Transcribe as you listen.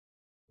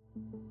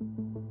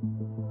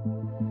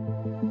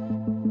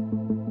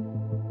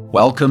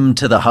Welcome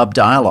to the Hub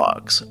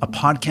Dialogues, a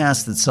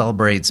podcast that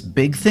celebrates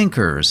big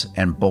thinkers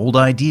and bold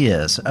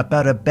ideas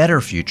about a better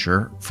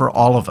future for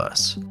all of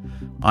us.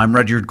 I'm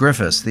Rudyard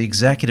Griffiths, the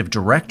Executive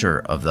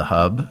Director of the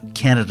Hub,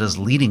 Canada's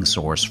leading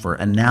source for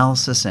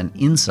analysis and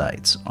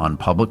insights on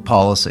public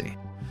policy.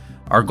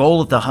 Our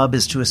goal at the Hub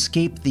is to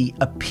escape the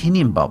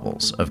opinion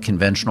bubbles of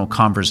conventional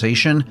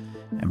conversation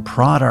and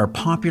prod our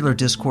popular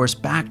discourse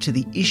back to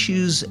the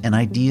issues and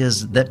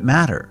ideas that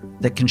matter,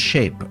 that can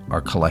shape our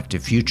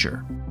collective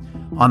future.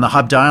 On the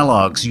Hub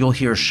Dialogues, you'll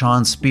hear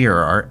Sean Speer,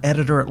 our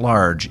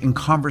editor-at-large, in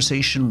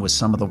conversation with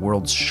some of the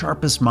world's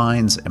sharpest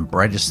minds and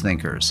brightest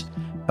thinkers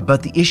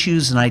about the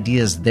issues and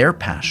ideas they're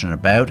passionate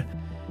about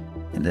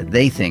and that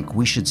they think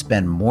we should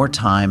spend more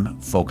time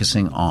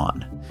focusing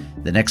on.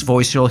 The next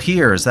voice you'll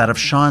hear is that of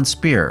Sean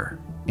Speer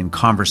in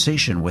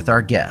conversation with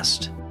our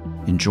guest.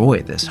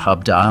 Enjoy this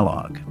Hub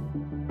Dialogue.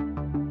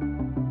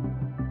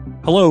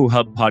 Hello,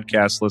 Hub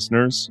Podcast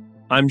listeners.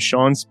 I'm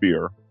Sean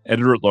Speer,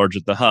 editor-at-large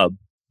at the Hub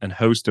and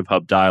host of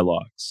Hub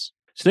Dialogues.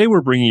 Today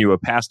we're bringing you a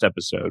past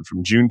episode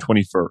from June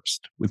 21st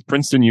with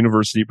Princeton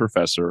University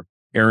professor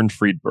Aaron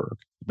Friedberg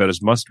about his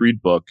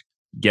must-read book,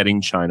 Getting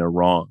China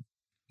Wrong.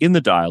 In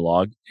the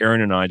dialogue, Aaron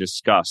and I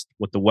discussed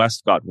what the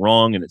West got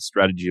wrong in its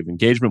strategy of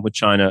engagement with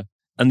China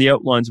and the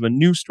outlines of a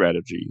new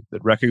strategy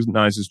that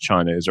recognizes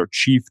China as our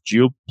chief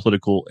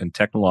geopolitical and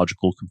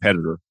technological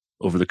competitor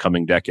over the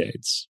coming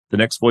decades. The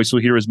next voice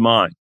you'll hear is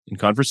mine in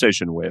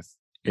conversation with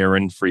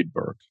Aaron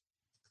Friedberg.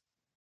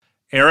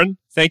 Aaron,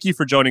 thank you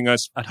for joining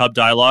us at Hub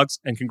Dialogues,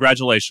 and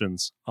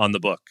congratulations on the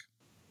book.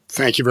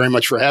 Thank you very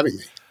much for having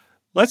me.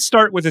 Let's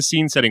start with a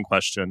scene-setting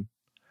question.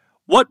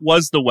 What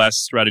was the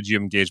West's strategy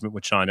of engagement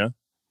with China?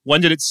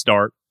 When did it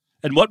start?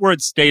 And what were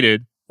its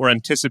stated or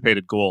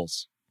anticipated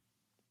goals?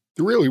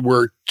 There really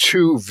were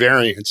two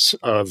variants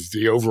of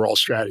the overall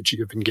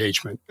strategy of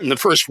engagement. And the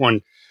first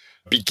one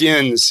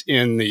begins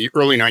in the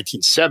early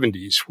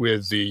 1970s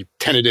with the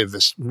tentative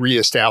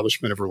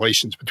reestablishment of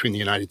relations between the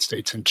United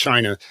States and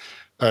China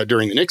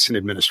during the Nixon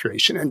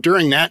administration. And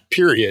during that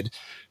period,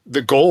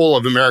 the goal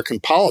of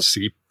American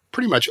policy,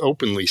 pretty much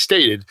openly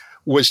stated,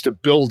 was to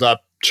build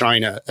up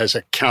China as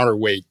a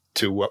counterweight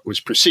to what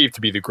was perceived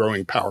to be the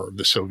growing power of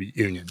the Soviet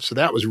Union. So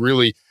that was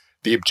really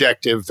the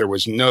objective. There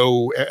was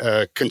no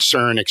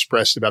concern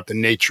expressed about the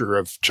nature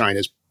of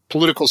China's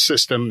political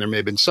system. There may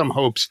have been some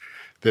hopes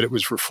that it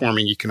was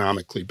reforming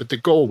economically, but the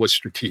goal was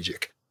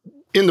strategic.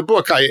 In the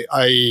book,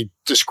 I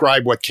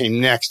describe what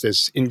came next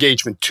as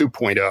Engagement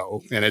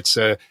 2.0, and it's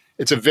a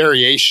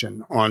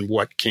variation on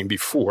what came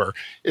before.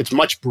 It's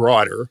much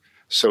broader,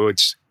 so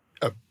it's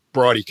a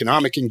broad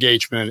economic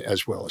engagement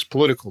as well as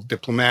political,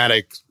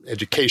 diplomatic,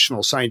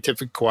 educational,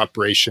 scientific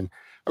cooperation,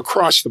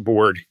 across the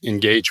board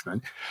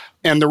engagement.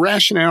 And the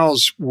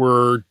rationales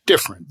were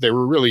different. There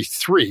were really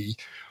three.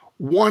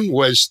 One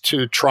was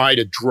to try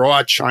to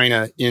draw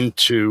China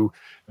into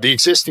the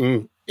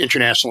existing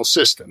international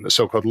system, the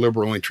so-called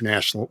liberal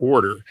international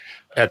order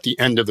at the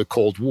end of the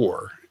Cold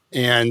War.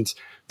 And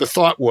the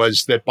thought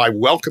was that by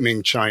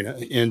welcoming China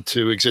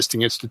into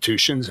existing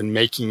institutions and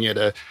making it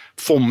a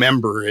full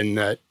member in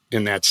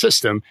that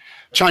system,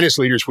 China's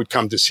leaders would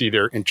come to see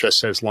their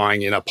interests as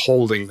lying in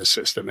upholding the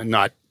system and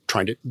not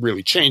trying to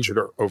really change it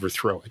or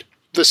overthrow it.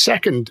 The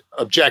second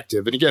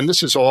objective, and again,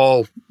 this is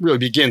all really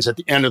begins at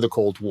the end of the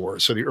Cold War,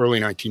 so the early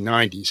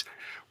 1990s,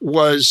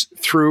 was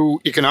through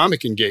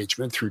economic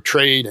engagement, through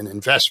trade and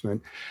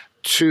investment,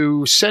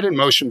 to set in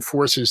motion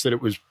forces that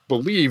it was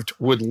believed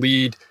would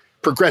lead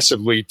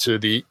progressively to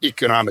the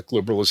economic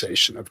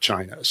liberalization of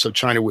China. So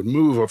China would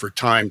move over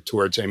time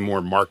towards a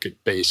more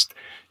market-based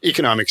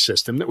economic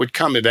system that would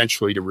come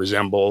eventually to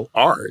resemble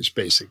ours,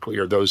 basically,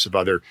 or those of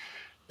other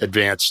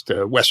advanced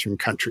Western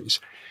countries.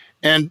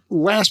 And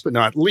last but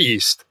not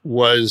least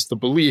was the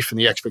belief and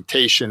the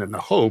expectation and the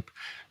hope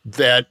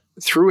that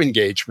through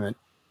engagement,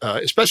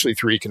 especially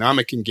through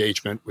economic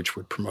engagement, which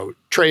would promote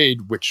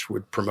trade, which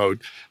would promote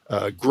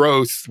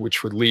growth,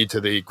 which would lead to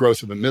the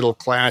growth of the middle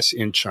class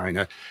in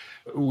China,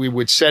 we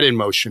would set in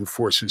motion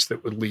forces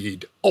that would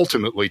lead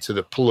ultimately to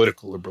the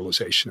political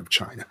liberalization of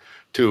China,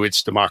 to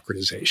its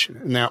democratization.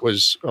 And that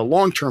was a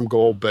long-term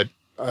goal, but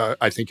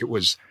I think it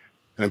was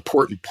an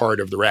important part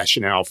of the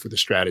rationale for the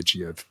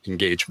strategy of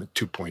Engagement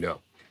 2.0.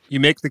 You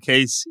make the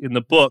case in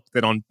the book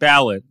that on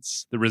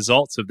balance, the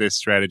results of this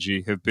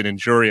strategy have been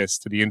injurious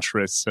to the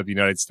interests of the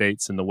United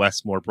States and the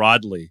West more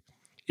broadly.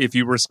 If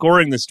you were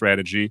scoring the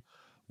strategy,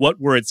 what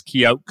were its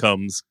key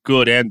outcomes,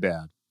 good and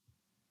bad?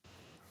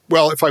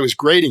 Well, if I was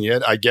grading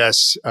it, I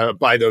guess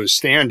by those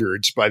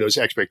standards, by those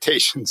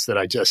expectations that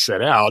I just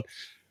set out,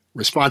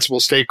 responsible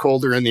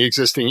stakeholder in the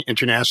existing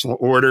international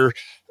order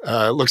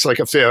looks like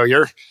a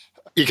failure.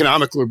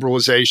 Economic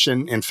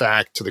liberalization, in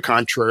fact, to the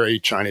contrary,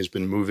 China has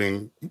been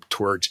moving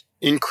towards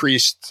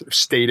increased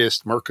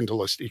statist,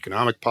 mercantilist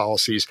economic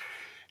policies.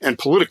 And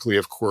politically,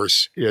 of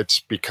course, it's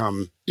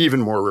become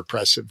even more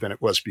repressive than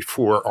it was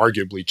before.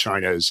 Arguably,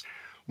 China is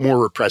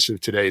more repressive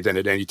today than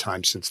at any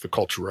time since the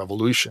Cultural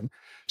Revolution.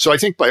 So I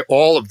think by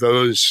all of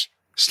those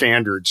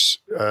standards,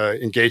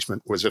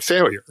 engagement was a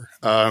failure.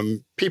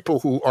 People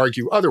who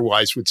argue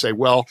otherwise would say,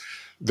 well,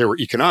 there were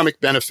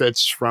economic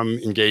benefits from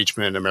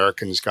engagement.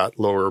 Americans got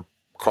lower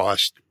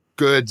cost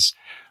goods,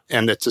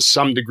 and that to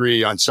some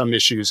degree, on some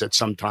issues, at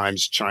some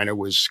times, China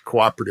was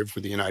cooperative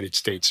with the United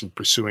States in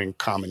pursuing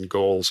common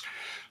goals.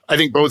 I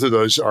think both of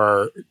those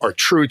are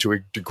true to a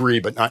degree,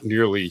 but not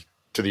nearly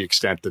to the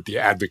extent that the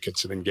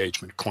advocates of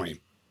engagement claim.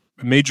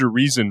 A major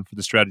reason for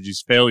the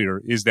strategy's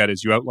failure is that,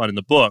 as you outline in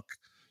the book,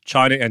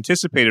 China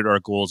anticipated our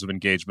goals of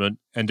engagement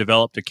and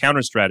developed a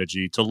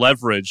counter-strategy to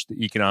leverage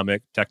the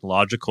economic,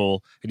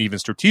 technological, and even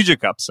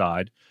strategic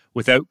upside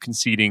without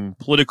conceding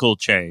political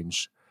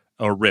change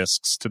or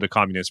risks to the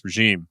communist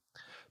regime.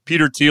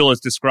 Peter Thiel has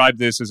described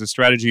this as a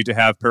strategy to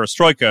have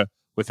perestroika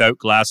without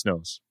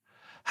glasnost.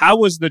 How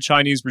was the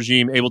Chinese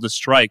regime able to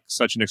strike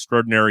such an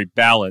extraordinary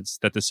balance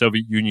that the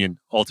Soviet Union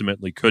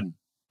ultimately couldn't?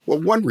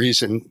 Well, one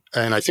reason,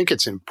 and I think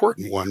it's an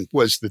important one,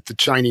 was that the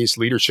Chinese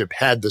leadership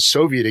had the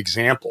Soviet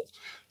example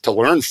to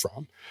learn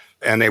from.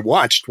 And they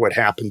watched what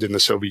happened in the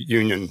Soviet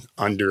Union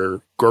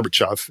under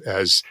Gorbachev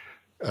as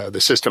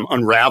the system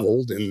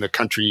unraveled and the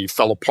country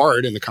fell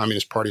apart and the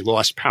Communist Party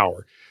lost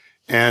power.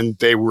 And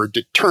they were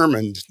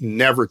determined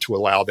never to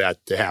allow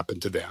that to happen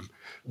to them.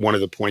 One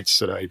of the points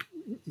that I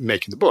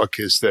make in the book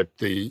is that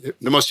the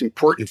most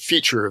important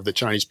feature of the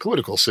Chinese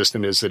political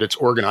system is that it's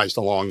organized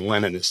along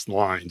Leninist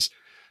lines.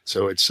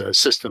 So it's a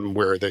system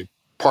where the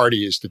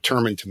party is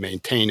determined to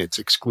maintain its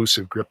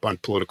exclusive grip on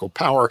political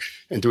power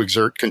and to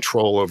exert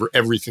control over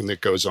everything that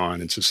goes on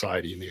in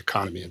society and the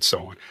economy and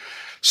so on.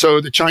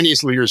 So the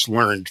Chinese leaders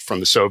learned from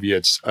the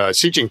Soviets.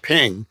 Xi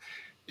Jinping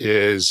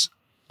is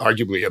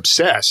arguably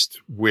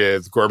obsessed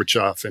with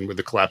Gorbachev and with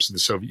the collapse of the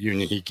Soviet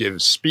Union. He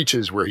gives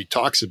speeches where he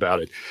talks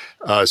about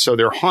it. So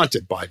they're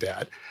haunted by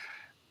that.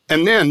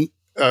 And then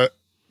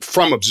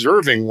from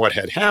observing what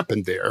had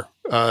happened there,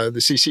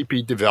 the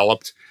CCP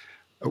developed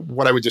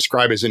what I would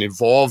describe as an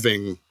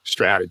evolving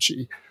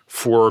strategy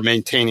for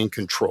maintaining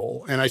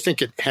control. And I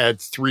think it had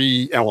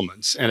three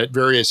elements. And at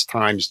various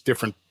times,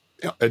 different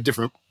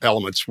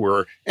elements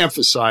were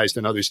emphasized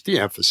and others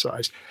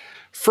de-emphasized.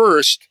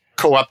 First,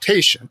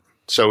 co-optation.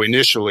 So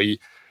initially,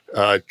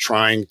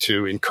 trying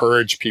to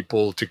encourage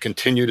people to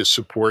continue to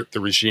support the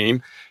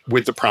regime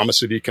with the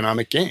promise of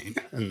economic gain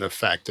and the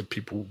fact that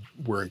people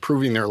were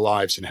improving their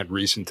lives and had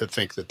reason to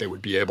think that they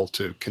would be able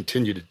to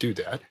continue to do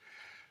that.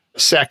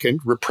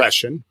 Second,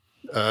 repression.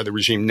 The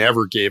regime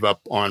never gave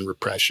up on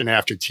repression.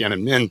 After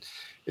Tiananmen,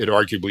 it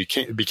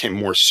arguably became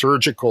more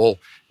surgical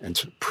and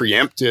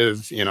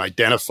preemptive in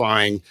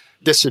identifying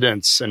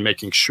dissidents and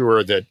making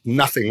sure that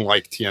nothing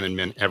like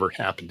Tiananmen ever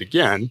happened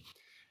again.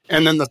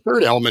 And then the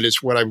third element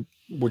is what I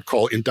would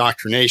call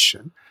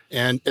indoctrination.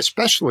 And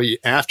especially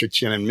after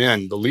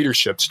Tiananmen, the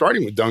leadership,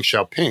 starting with Deng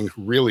Xiaoping,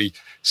 who really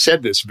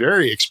said this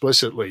very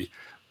explicitly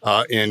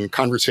in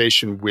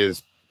conversation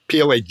with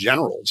PLA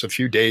generals a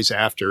few days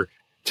after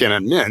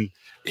Tiananmen,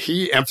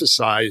 he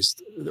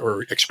emphasized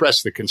or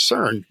expressed the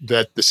concern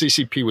that the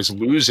CCP was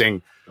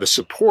losing the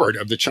support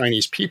of the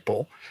Chinese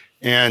people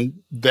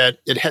and that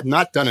it had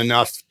not done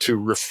enough to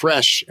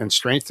refresh and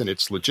strengthen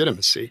its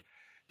legitimacy.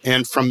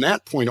 And from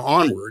that point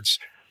onwards,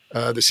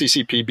 the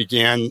CCP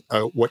began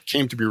what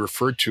came to be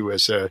referred to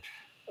as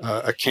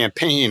a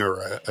campaign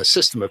or a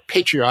system of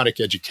patriotic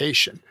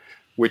education,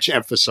 which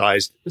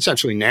emphasized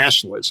essentially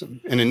nationalism,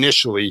 and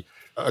initially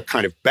a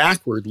kind of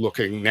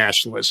backward-looking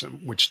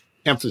nationalism, which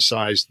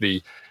emphasized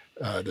the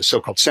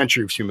so-called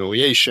century of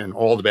humiliation,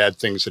 all the bad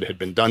things that had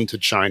been done to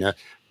China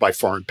by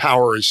foreign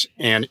powers,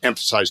 and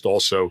emphasized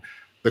also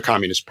the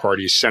Communist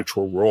Party's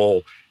central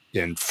role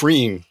in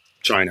freeing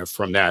China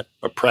from that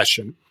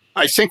oppression.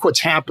 I think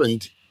what's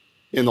happened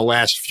in the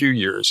last few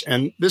years,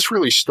 and this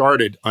really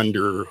started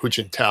under Hu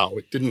Jintao,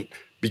 it didn't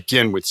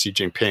begin with Xi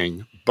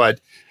Jinping, but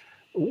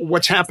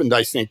what's happened,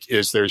 I think,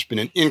 is there's been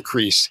an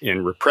increase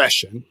in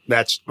repression.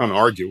 That's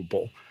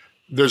unarguable.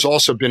 There's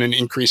also been an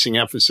increasing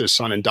emphasis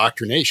on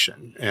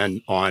indoctrination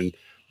and on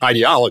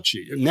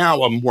ideology,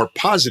 now a more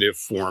positive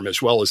form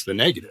as well as the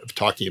negative,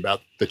 talking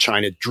about the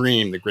China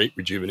dream, the great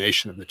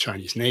rejuvenation of the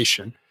Chinese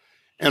nation.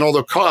 And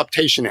although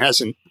co-optation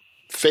hasn't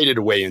faded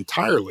away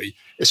entirely,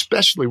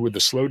 especially with the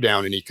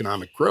slowdown in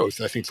economic growth,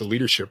 I think the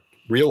leadership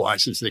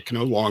realizes they can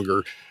no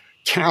longer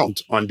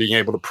count on being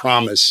able to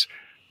promise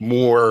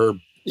more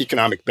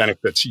economic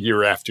benefits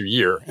year after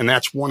year. And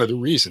that's one of the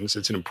reasons,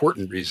 it's an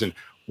important reason,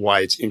 why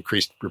it's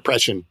increased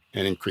repression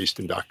and increased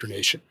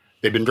indoctrination.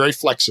 They've been very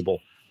flexible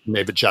and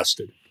they've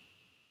adjusted.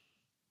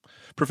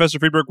 Professor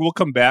Friedberg, we'll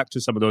come back to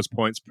some of those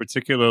points,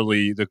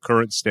 particularly the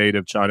current state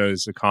of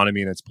China's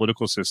economy and its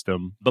political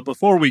system. But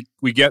before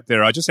we get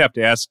there, I just have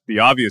to ask the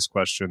obvious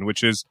question,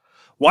 which is,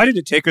 why did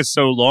it take us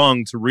so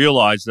long to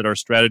realize that our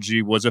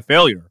strategy was a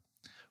failure?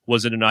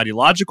 Was it an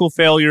ideological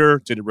failure?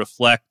 Did it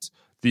reflect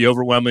the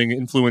overwhelming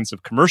influence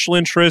of commercial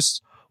interests?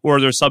 Or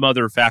are there some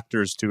other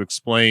factors to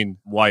explain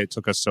why it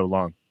took us so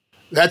long?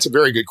 That's a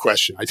very good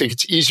question. I think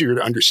it's easier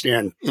to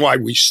understand why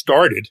we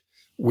started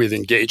with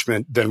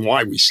engagement than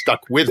why we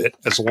stuck with it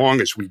as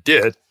long as we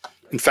did.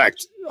 In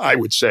fact, I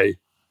would say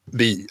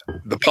the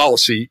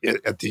policy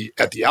at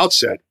the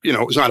outset,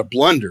 it was not a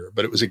blunder,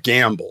 but it was a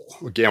gamble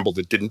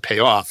that didn't pay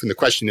off. And the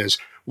question is,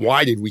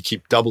 why did we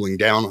keep doubling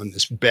down on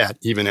this bet,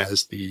 even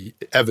as the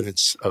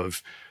evidence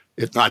of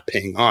it not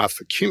paying off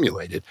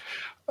accumulated?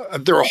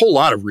 There are a whole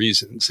lot of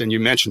reasons, and you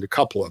mentioned a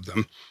couple of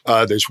them.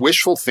 There's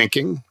wishful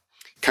thinking,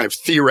 kind of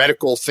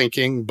theoretical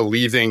thinking,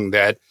 believing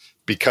that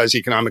because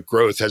economic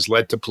growth has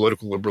led to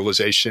political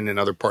liberalization in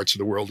other parts of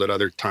the world at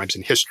other times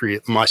in history,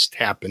 it must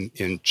happen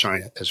in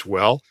China as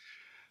well.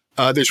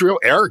 There's real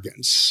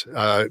arrogance,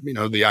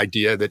 the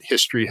idea that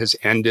history has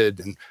ended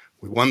and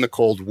we won the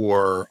Cold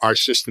War, our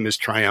system is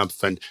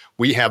triumphant,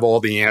 we have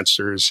all the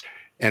answers,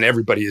 and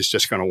everybody is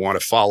just going to want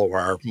to follow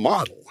our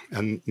model.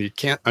 And you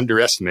can't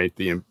underestimate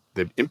the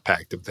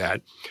impact of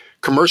that.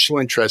 Commercial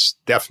interests,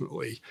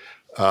 definitely,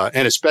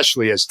 and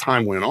especially as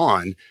time went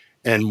on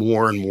and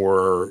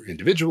more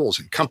individuals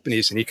and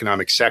companies and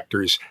economic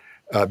sectors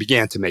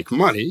began to make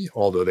money,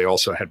 although they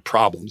also had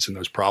problems, and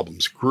those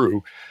problems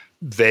grew.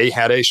 They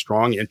had a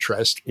strong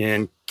interest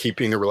in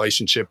keeping the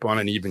relationship on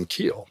an even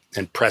keel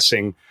and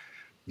pressing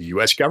the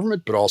U.S.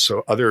 government, but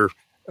also other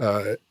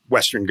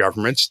Western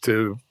governments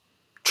to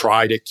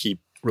try to keep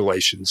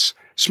relations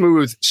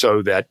smooth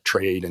so that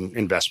trade and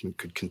investment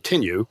could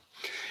continue.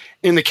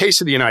 In the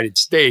case of the United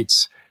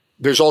States,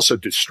 there's also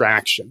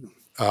distraction.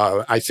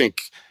 I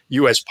think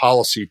U.S.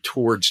 policy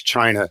towards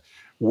China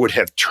would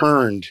have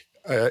turned,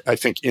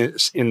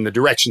 in the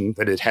direction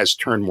that it has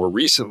turned more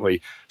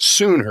recently,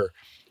 sooner,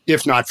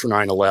 if not for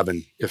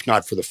 9/11, if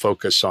not for the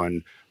focus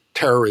on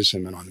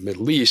terrorism and on the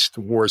Middle East,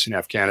 wars in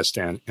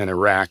Afghanistan and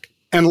Iraq.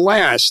 And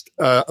last,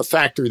 a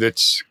factor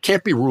that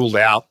can't be ruled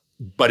out,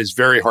 but is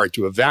very hard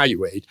to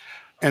evaluate,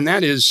 and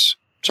that is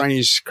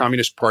Chinese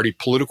Communist Party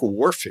political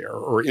warfare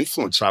or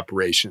influence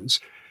operations,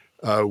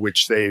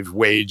 which they've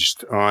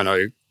waged on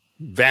a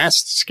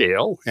vast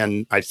scale,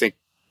 and I think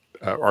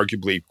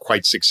arguably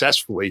quite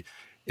successfully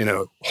in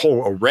a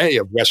whole array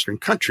of Western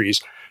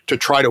countries to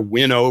try to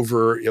win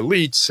over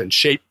elites and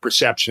shape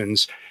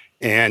perceptions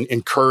and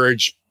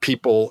encourage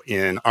people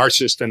in our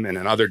system and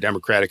in other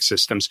democratic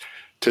systems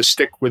to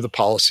stick with the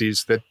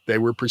policies that they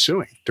were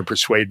pursuing, to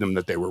persuade them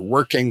that they were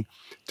working,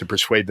 to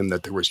persuade them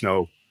that there was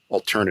no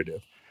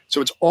alternative.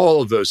 So it's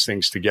all of those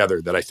things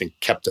together that I think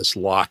kept us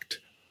locked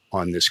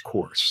on this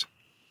course.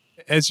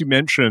 As you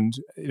mentioned,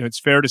 it's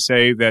fair to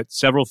say that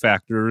several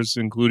factors,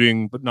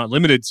 including but not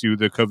limited to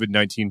the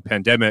COVID-19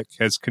 pandemic,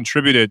 has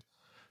contributed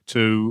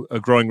to a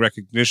growing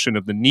recognition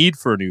of the need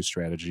for a new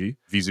strategy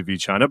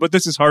vis-a-vis China. But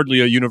this is hardly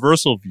a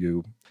universal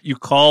view. You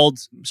called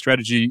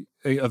strategy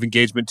of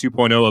engagement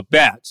 2.0 a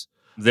bet.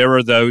 There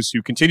are those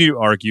who continue to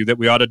argue that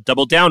we ought to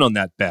double down on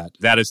that bet.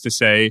 That is to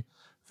say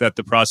that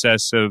the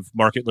process of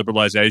market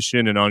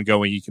liberalization and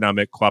ongoing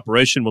economic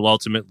cooperation will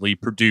ultimately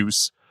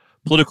produce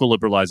political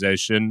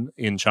liberalization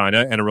in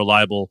China and a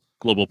reliable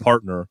global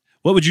partner.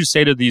 What would you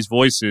say to these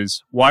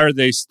voices? Why are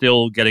they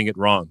still getting it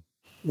wrong?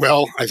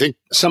 Well, I think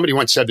somebody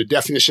once said the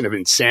definition of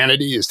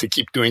insanity is to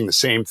keep doing the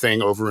same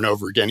thing over and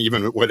over again,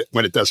 even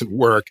when it doesn't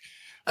work.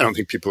 I don't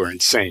think people are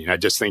insane. I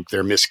just think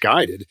they're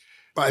misguided.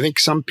 I think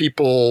some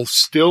people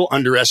still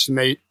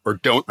underestimate or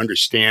don't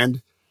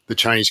understand the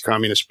Chinese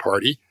Communist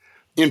Party.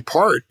 In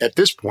part, at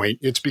this point,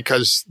 it's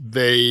because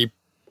they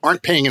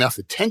aren't paying enough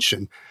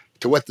attention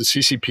to what the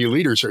CCP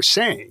leaders are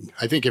saying.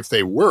 I think if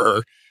they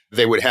were,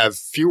 they would have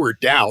fewer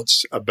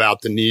doubts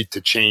about the need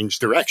to change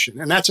direction.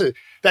 And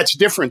that's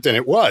different than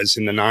it was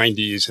in the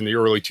 90s and the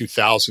early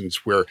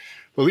 2000s, where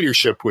the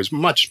leadership was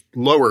much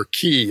lower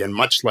key and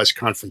much less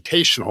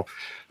confrontational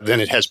than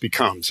it has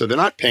become. So they're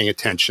not paying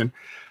attention.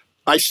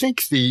 I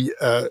think the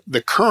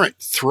current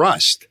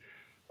thrust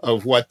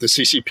of what the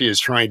CCP is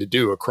trying to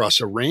do across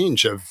a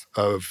range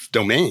of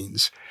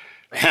domains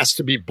has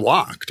to be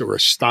blocked or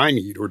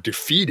stymied or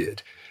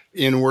defeated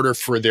in order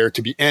for there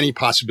to be any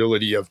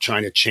possibility of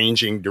China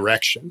changing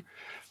direction.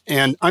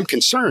 And I'm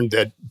concerned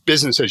that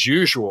business as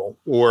usual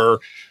or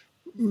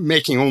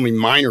making only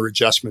minor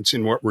adjustments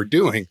in what we're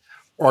doing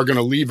are going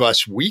to leave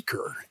us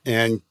weaker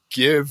and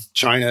give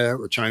China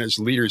or China's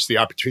leaders the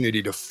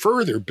opportunity to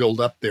further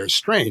build up their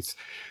strength,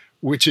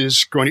 which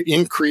is going to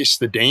increase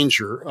the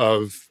danger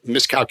of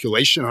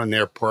miscalculation on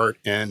their part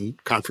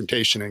and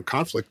confrontation and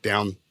conflict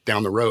down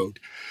the road.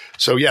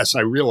 So yes,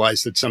 I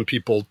realize that some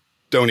people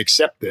don't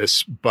accept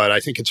this, but I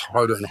think it's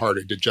harder and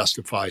harder to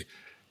justify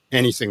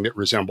anything that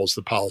resembles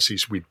the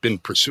policies we've been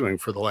pursuing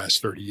for the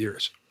last 30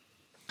 years.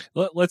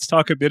 Let's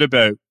talk a bit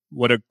about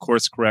what a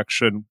course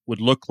correction would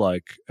look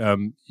like.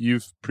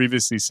 You've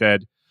previously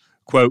said,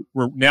 quote,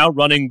 "We're now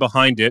running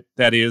behind it,"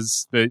 that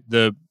is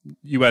the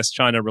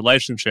U.S.-China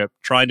relationship,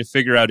 trying to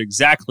figure out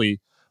exactly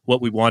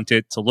what we want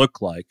it to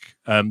look like.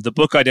 The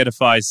book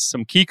identifies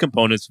some key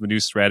components of a new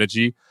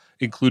strategy,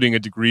 including a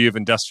degree of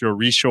industrial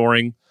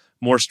reshoring,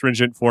 more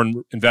stringent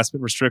foreign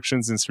investment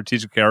restrictions in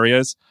strategic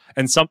areas,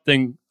 and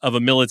something of a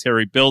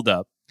military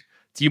buildup.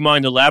 Do you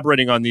mind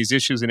elaborating on these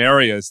issues and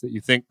areas that you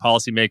think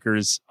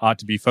policymakers ought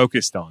to be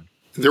focused on?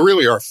 There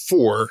really are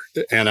four,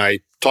 and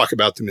I talk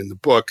about them in the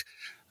book,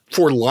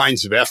 4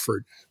 lines of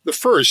effort. The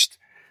first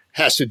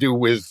has to do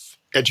with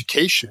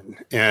education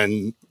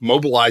and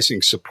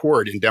mobilizing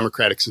support in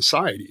democratic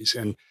societies.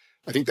 And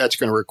I think that's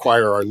going to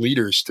require our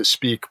leaders to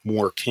speak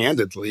more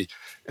candidly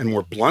and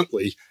more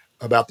bluntly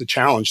about the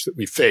challenge that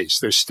we face.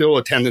 There's still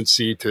a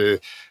tendency to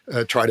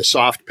try to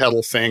soft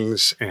pedal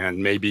things, and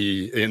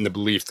maybe in the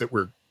belief that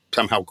we're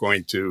somehow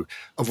going to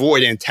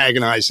avoid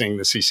antagonizing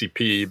the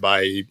CCP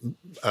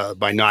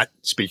by not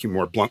speaking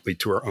more bluntly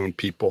to our own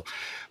people.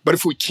 But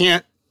if we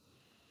can't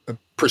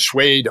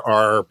persuade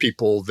our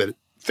people that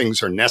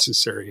things are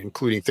necessary,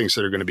 including things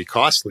that are going to be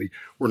costly,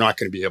 we're not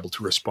going to be able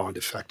to respond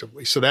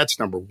effectively. So that's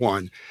number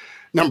one.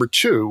 Number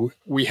two,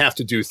 we have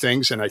to do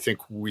things, and I think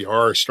we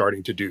are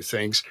starting to do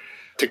things,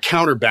 to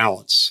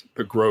counterbalance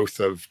the growth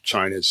of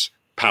China's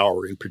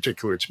power, in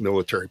particular its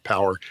military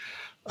power.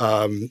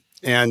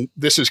 And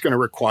this is going to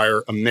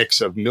require a mix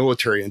of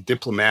military and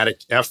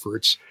diplomatic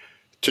efforts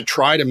to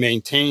try to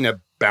maintain a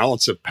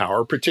balance of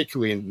power,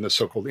 particularly in the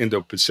so-called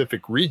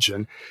Indo-Pacific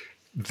region,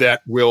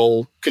 that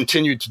will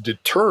continue to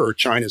deter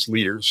China's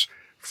leaders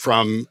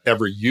from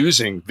ever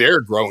using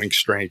their growing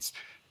strength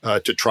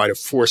to try to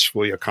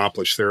forcefully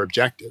accomplish their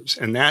objectives.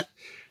 And that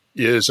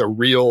is a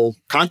real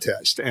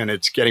contest, and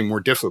it's getting more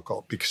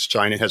difficult because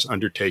China has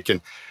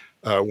undertaken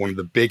one of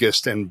the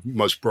biggest and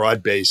most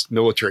broad-based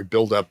military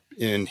buildup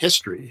in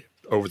history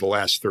over the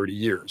last 30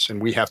 years.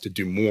 And we have to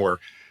do more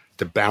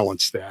to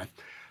balance that.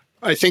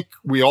 I think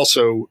we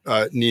also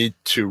need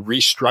to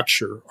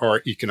restructure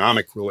our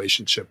economic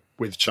relationship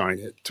with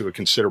China to a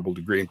considerable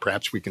degree. And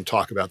perhaps we can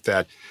talk about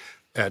that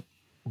at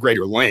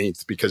greater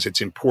length because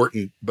it's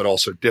important, but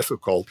also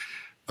difficult.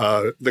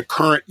 The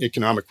current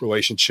economic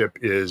relationship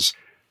is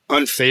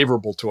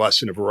unfavorable to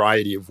us in a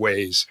variety of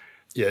ways.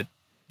 It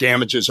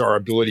damages our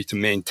ability to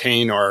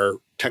maintain our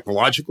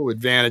technological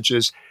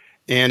advantages.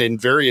 And in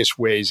various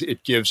ways,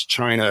 it gives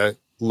China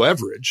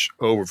leverage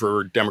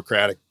over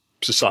democratic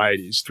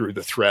societies through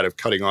the threat of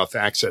cutting off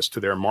access to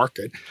their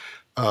market.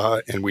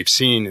 And we've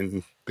seen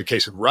in the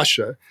case of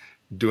Russia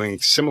doing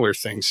similar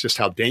things, just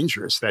how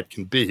dangerous that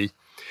can be.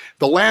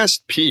 The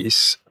last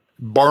piece,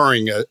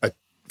 borrowing a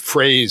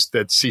phrase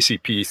that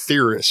CCP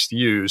theorists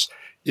use,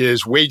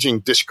 is waging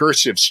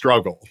discursive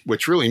struggle,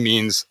 which really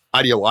means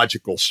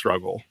ideological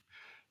struggle.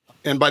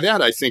 And by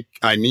that,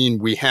 I mean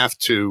we have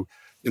to,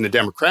 in the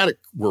democratic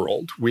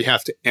world, we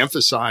have to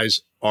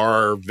emphasize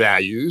our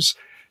values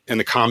and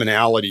the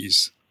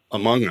commonalities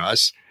among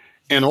us,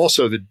 and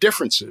also the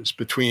differences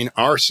between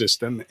our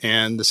system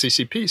and the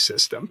CCP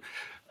system.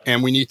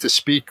 And we need to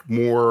speak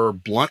more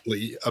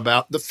bluntly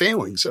about the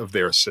failings of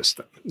their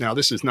system. Now,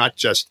 this is not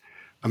just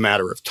a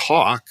matter of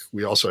talk.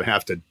 We also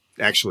have to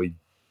actually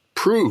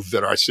prove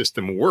that our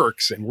system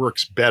works and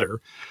works better.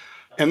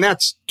 And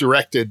that's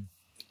directed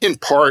in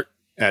part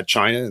at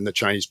China and the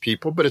Chinese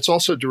people, but it's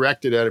also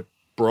directed at a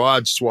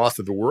broad swath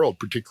of the world,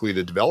 particularly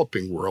the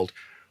developing world,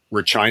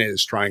 where China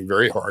is trying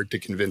very hard to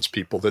convince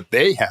people that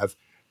they have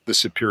the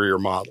superior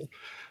model.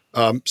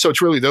 So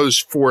it's really those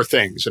four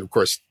things. And of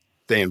course,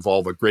 they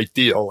involve a great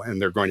deal and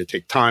they're going to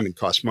take time and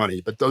cost money,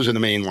 but those are the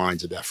main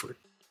lines of effort.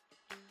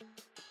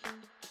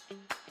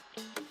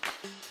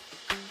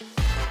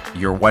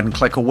 You're one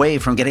click away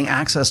from getting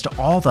access to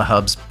all the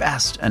Hub's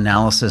best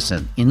analysis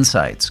and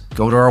insights.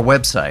 Go to our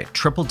website,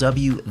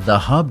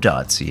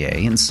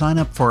 www.thehub.ca, and sign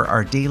up for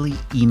our daily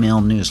email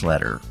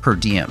newsletter, Per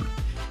Diem.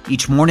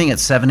 Each morning at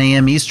 7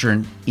 a.m.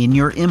 Eastern, in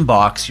your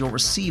inbox, you'll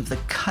receive the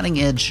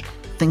cutting-edge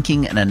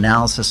thinking and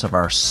analysis of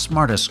our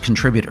smartest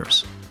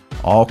contributors,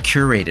 all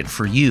curated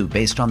for you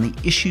based on the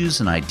issues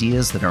and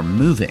ideas that are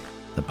moving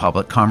the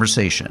public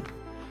conversation.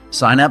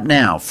 Sign up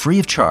now, free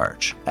of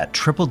charge, at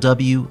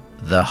www.thehub.ca.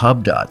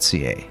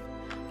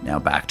 Now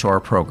back to our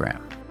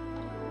program.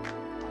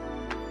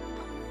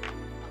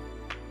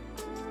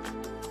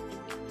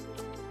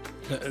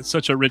 It's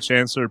such a rich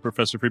answer,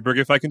 Professor Friedberg.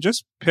 If I can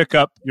just pick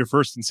up your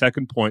first and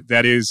second point,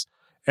 that is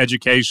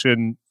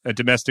education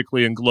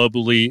domestically and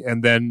globally,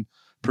 and then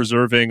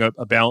preserving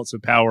a balance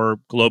of power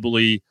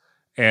globally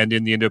and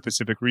in the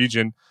Indo-Pacific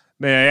region.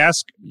 May I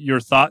ask your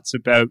thoughts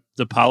about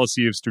the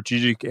policy of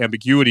strategic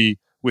ambiguity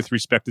with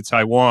respect to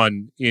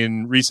Taiwan?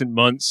 In recent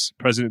months,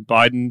 President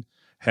Biden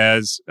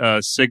has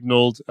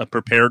signaled a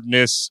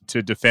preparedness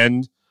to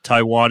defend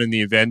Taiwan in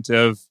the event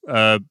of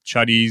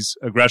Chinese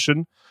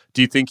aggression.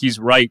 Do you think he's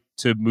right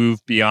to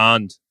move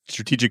beyond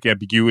strategic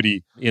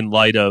ambiguity in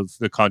light of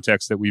the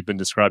context that we've been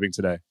describing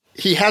today?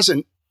 He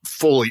hasn't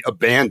fully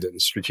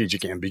abandoned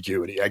strategic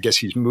ambiguity. I guess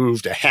he's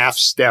moved a half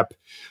step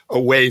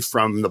away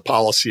from the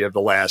policy of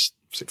the last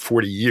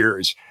 40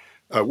 years,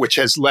 which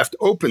has left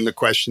open the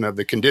question of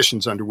the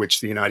conditions under which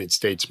the United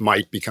States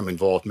might become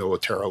involved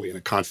militarily in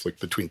a conflict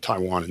between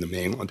Taiwan and the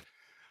mainland.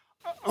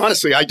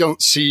 Honestly, I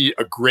don't see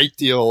a great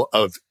deal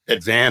of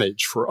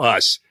advantage for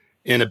us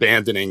in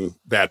abandoning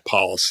that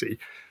policy.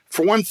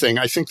 For one thing,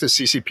 I think the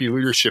CCP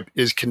leadership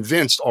is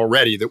convinced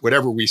already that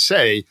whatever we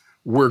say,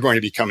 we're going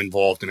to become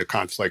involved in a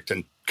conflict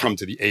and come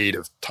to the aid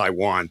of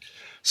Taiwan.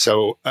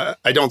 So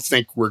I don't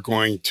think we're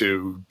going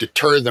to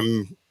deter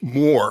them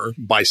more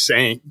by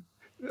saying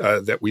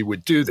that we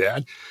would do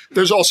that.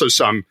 There's also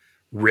some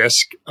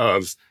risk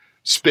of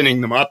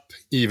spinning them up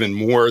even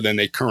more than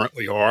they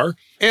currently are.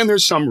 And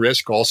there's some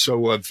risk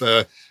also of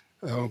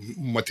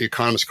what the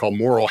economists call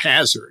moral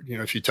hazard.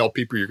 If you tell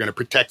people you're going to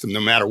protect them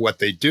no matter what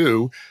they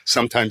do,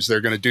 sometimes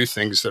they're going to do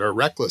things that are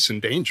reckless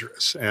and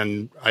dangerous.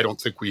 And I don't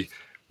think we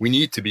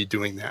need to be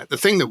doing that. The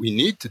thing that we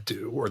need to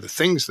do, or the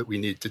things that we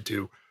need to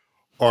do,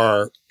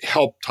 are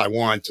help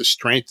Taiwan to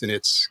strengthen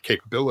its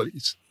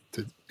capabilities,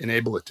 to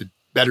enable it to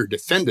better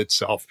defend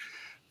itself,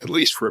 at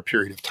least for a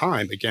period of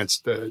time,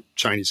 against the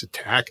Chinese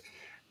attack.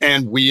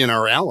 And we and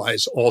our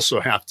allies also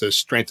have to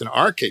strengthen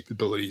our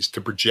capabilities to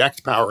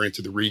project power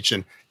into the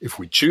region if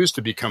we choose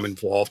to become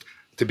involved,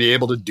 to be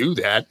able to do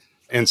that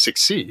and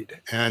succeed.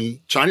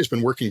 And China's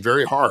been working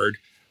very hard,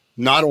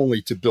 not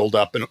only to build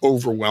up an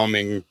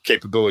overwhelming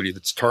capability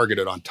that's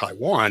targeted on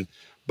Taiwan,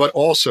 but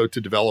also to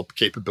develop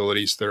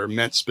capabilities that are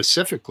meant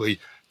specifically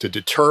to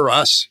deter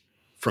us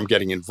from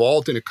getting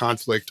involved in a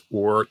conflict,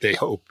 or they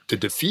hope to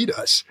defeat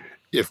us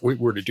if we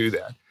were to do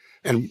that.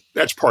 And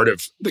that's part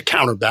of the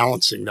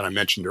counterbalancing that I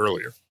mentioned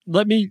earlier.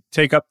 Let me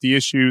take up the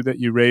issue that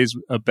you raised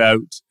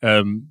about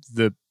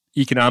the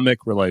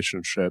economic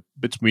relationship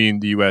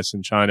between the U.S.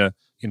 and China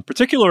in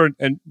particular,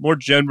 and more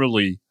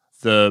generally,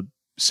 the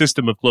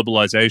system of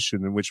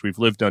globalization in which we've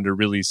lived under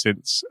really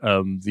since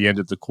the end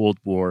of the Cold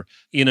War.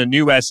 In a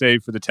new essay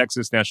for the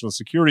Texas National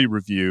Security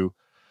Review,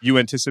 you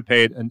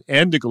anticipate an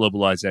end to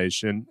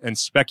globalization and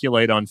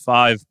speculate on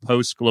 5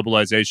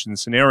 post-globalization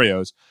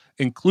scenarios,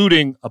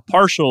 including a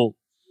partial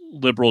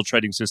liberal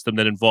trading system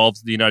that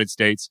involves the United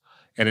States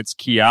and its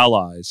key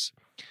allies.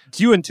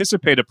 Do you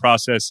anticipate a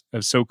process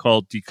of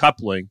so-called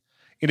decoupling?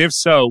 And if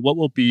so, what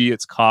will be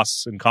its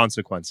costs and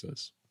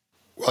consequences?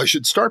 Well, I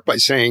should start by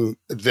saying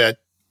that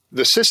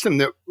the system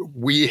that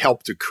we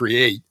helped to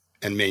create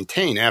and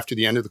maintain after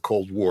the end of the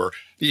Cold War,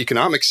 the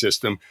economic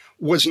system,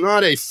 was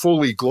not a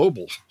fully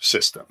global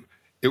system.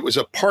 It was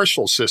a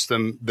partial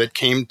system that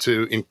came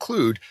to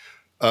include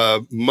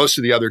most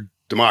of the other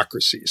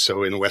democracies.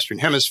 So in the Western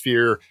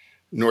Hemisphere,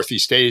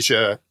 Northeast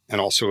Asia, and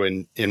also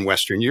in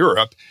Western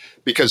Europe,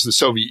 because the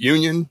Soviet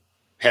Union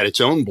had its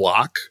own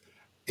bloc,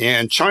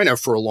 and China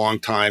for a long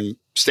time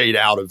stayed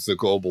out of the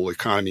global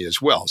economy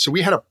as well. So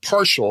we had a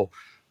partial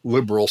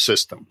liberal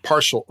system,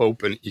 partial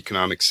open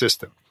economic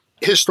system.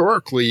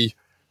 Historically,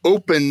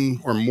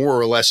 open or more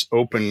or less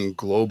open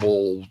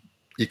global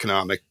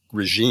economic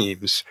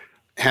regimes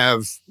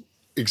have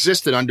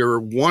existed under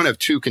one of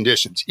two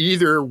conditions,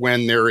 either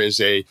when there is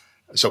a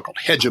so-called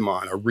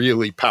hegemon, a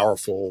really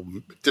powerful,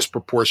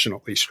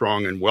 disproportionately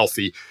strong and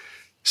wealthy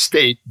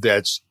state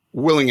that's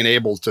willing and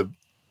able to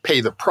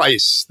pay the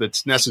price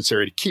that's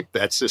necessary to keep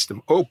that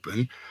system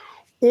open,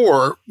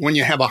 or when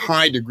you have a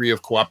high degree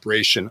of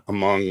cooperation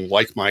among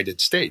like-minded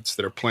states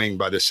that are playing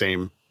by the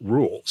same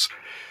rules.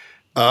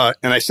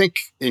 And I think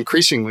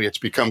increasingly it's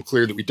become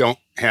clear that we don't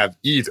have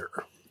either.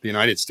 The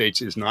United States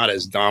is not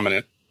as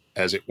dominant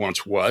as it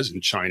once was,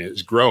 and China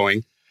is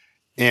growing.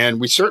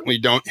 And we certainly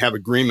don't have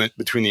agreement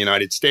between the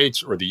United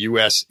States or the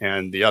U.S.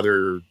 and the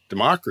other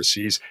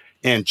democracies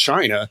and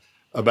China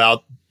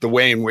about the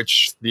way in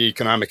which the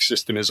economic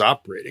system is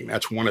operating.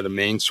 That's one of the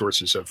main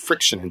sources of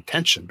friction and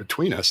tension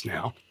between us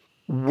now.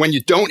 When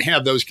you don't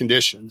have those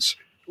conditions,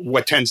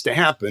 what tends to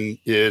happen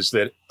is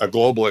that a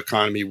global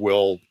economy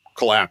will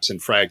collapse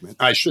and fragment.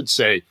 I should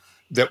say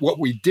that what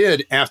we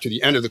did after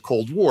the end of the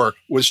Cold War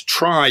was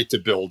try to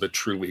build a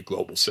truly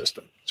global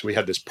system. So we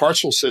had this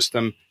partial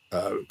system.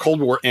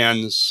 Cold War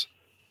ends,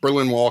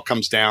 Berlin Wall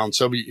comes down,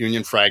 Soviet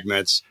Union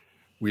fragments.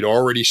 We'd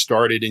already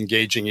started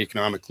engaging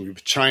economically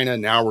with China.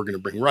 Now we're going to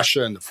bring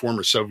Russia and the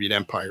former Soviet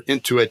Empire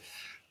into it.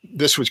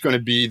 This was going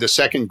to be the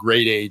second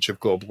great age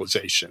of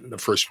globalization, the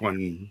first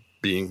one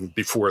being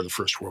before the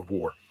First World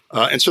War.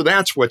 And so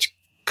that's what's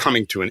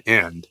coming to an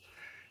end.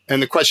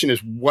 And the question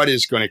is, what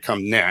is going to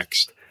come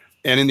next?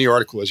 And in the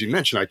article, as you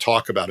mentioned, I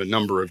talk about a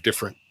number of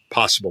different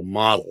possible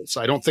models.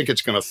 I don't think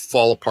it's going to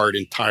fall apart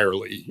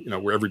entirely,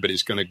 where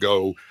everybody's going to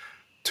go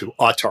to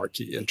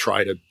autarky and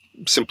try to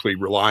simply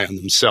rely on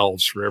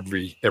themselves for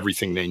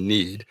everything they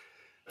need.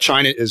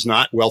 China is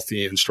not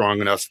wealthy and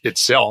strong enough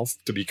itself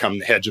to become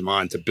the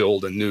hegemon to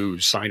build a new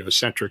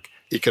Sino-centric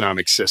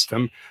economic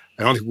system.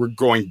 I don't think we're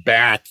going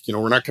back.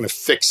 We're not going to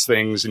fix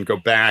things and go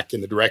back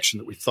in the direction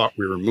that we thought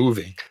we were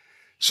moving.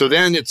 So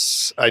then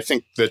I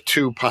think the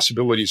two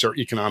possibilities are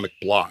economic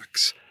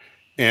blocs.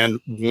 And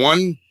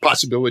one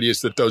possibility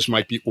is that those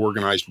might be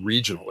organized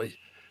regionally.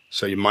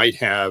 So you might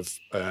have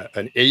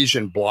an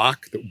Asian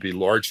bloc that would be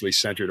largely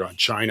centered on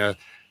China,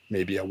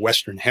 maybe a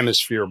Western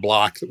Hemisphere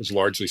bloc that was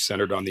largely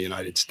centered on the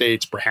United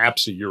States,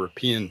 perhaps a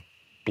European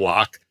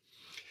bloc.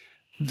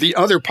 The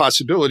other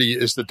possibility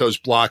is that those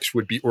blocs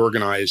would be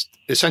organized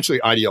essentially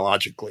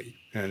ideologically.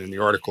 And in the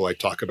article, I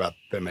talk about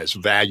them as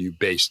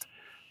value-based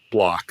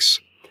blocs.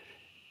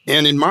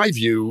 And in my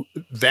view,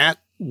 that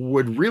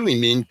would really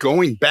mean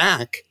going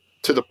back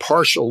to the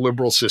partial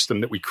liberal system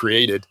that we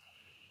created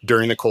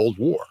during the Cold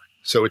War.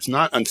 So it's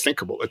not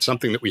unthinkable. It's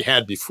something that we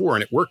had before,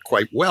 and it worked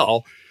quite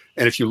well.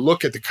 And if you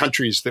look at the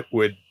countries that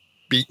would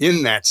be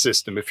in that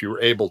system, if you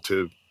were able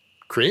to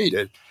create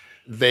it,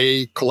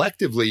 they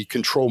collectively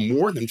control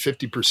more than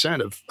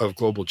 50% of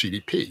global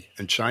GDP.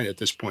 And China at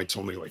this point is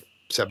only like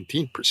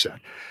 17%.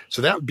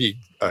 So that would be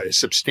a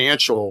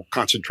substantial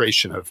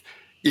concentration of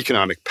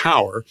economic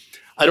power.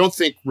 I don't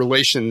think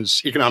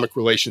economic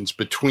relations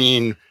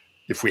between,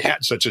 if we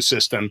had such a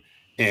system,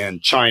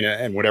 and China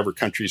and whatever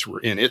countries were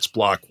in its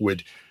bloc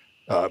would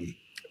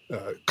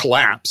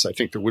collapse. I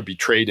think there would be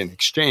trade and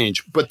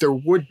exchange, but there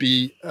would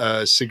be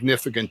a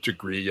significant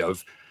degree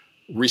of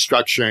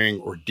restructuring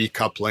or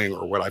decoupling,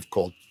 or what I've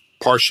called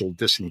partial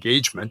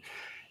disengagement.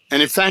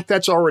 And in fact,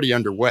 that's already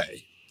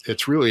underway.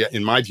 It's really,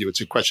 in my view,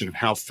 it's a question of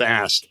how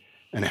fast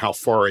and how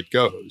far it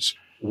goes.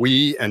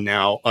 We and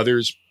now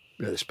others,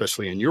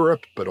 especially in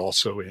Europe, but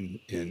also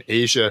in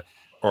Asia,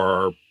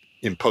 are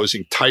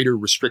imposing tighter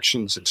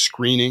restrictions and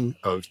screening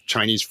of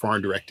Chinese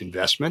foreign direct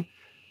investment,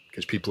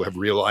 because people have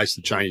realized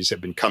the Chinese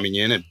have been coming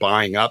in and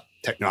buying up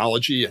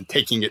technology and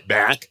taking it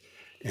back,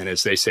 and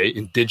as they say,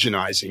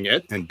 indigenizing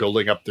it and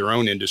building up their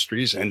own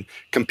industries and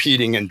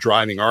competing and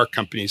driving our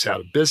companies out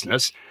of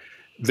business.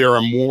 There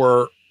are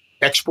more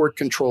export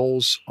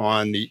controls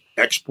on the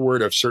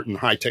export of certain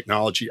high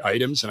technology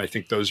items, and I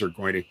think those are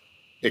going to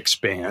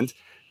expand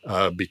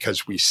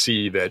because we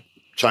see that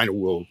China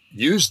will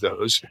use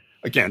those,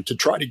 again, to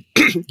try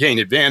to gain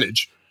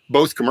advantage,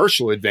 both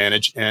commercial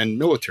advantage and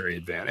military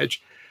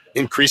advantage.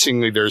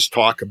 Increasingly, there's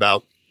talk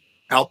about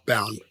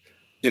outbound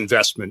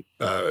investment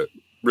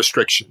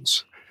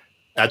restrictions.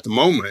 At the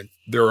moment,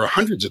 there are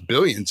hundreds of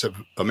billions of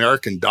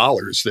American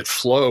dollars that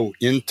flow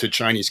into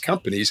Chinese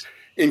companies,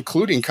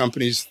 including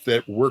companies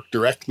that work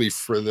directly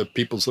for the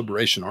People's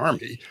Liberation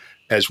Army,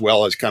 as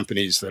well as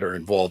companies that are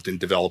involved in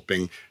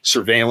developing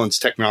surveillance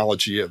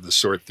technology of the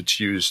sort that's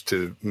used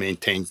to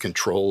maintain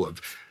control of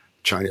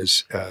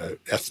China's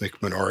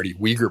ethnic minority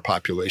Uyghur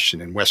population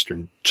in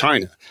Western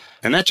China.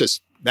 And that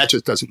just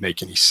doesn't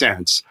make any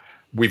sense.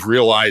 We've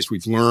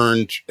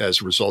learned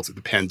as a result of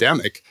the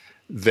pandemic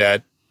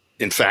that,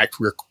 in fact,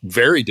 we're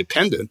very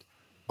dependent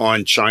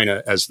on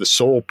China as the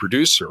sole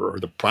producer or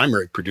the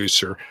primary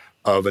producer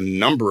of a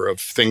number of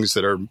things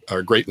that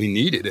are greatly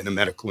needed in a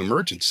medical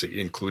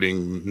emergency,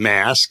 including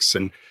masks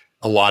and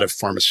a lot of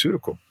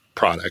pharmaceutical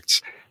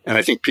products. And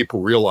I think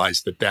people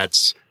realize that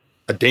that's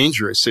a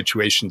dangerous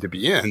situation to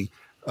be in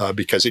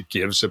because it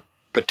gives a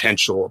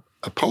potential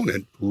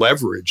opponent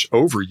leverage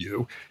over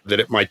you that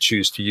it might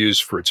choose to use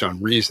for its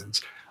own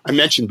reasons. I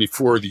mentioned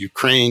before the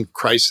Ukraine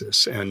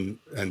crisis and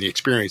the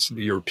experience that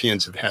the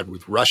Europeans have had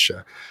with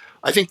Russia.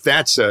 I think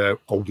that's a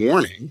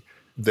warning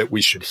that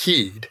we should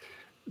heed.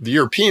 The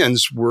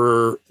Europeans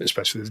were,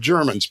 especially the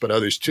Germans, but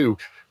others too,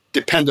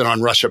 dependent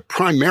on Russia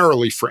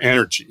primarily for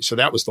energy. So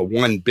that was the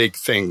one big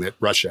thing that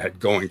Russia had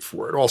going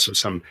for it, also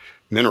some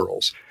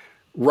minerals.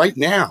 Right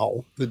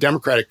now, the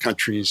democratic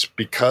countries,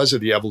 because of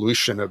the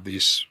evolution of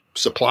these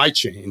supply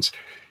chains,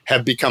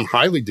 have become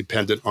highly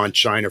dependent on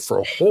China for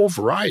a whole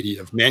variety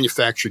of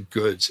manufactured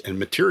goods and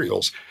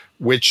materials,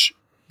 which,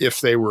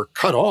 if they were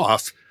cut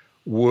off,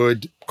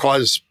 would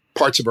cause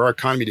parts of our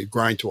economy to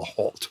grind to a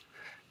halt.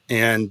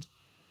 And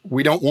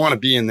we don't want to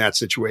be in that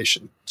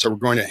situation. So we're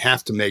going to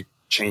have to make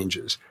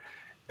changes.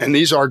 And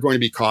these are going to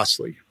be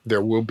costly.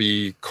 There will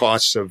be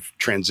costs of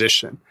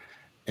transition.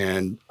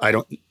 And I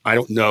don't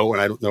know,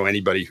 and I don't know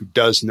anybody who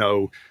does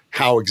know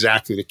how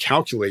exactly to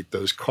calculate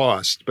those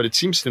costs. But it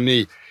seems to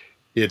me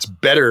it's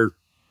better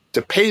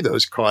to pay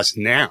those costs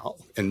now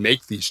and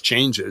make these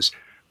changes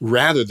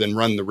rather than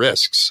run the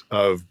risks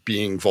of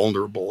being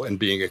vulnerable and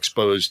being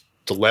exposed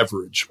to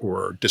leverage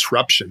or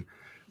disruption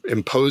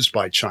imposed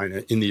by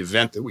China in the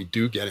event that we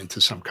do get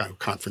into some kind of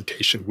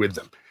confrontation with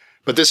them.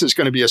 But this is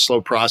going to be a slow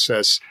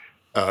process.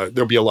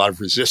 There'll be a lot of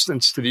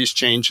resistance to these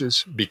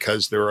changes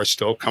because there are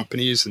still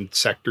companies and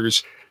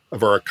sectors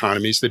of our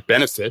economies that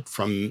benefit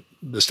from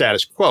the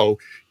status quo,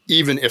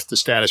 even if the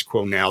status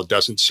quo now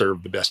doesn't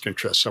serve the best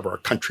interests of our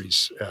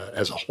countries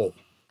as a whole.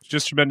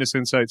 Just tremendous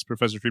insights,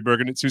 Professor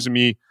Friedberg. And it seems to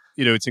me,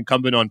 it's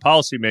incumbent on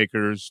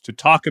policymakers to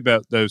talk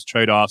about those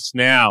trade-offs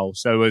now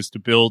so as to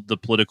build the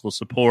political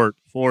support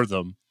for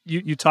them.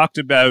 You talked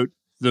about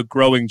the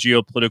growing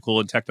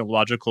geopolitical and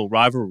technological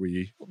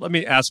rivalry. Let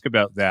me ask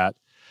about that.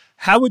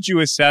 How would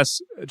you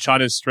assess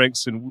China's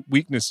strengths and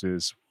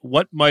weaknesses?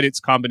 What might its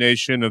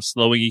combination of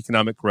slowing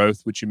economic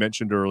growth, which you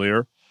mentioned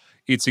earlier,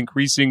 its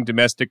increasing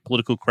domestic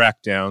political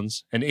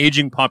crackdowns, and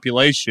aging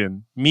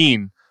population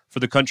mean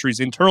for the country's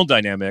internal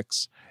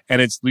dynamics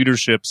and its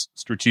leadership's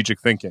strategic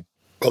thinking?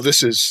 Well,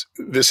 this is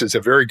a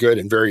very good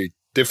and very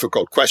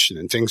difficult question,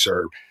 and things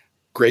are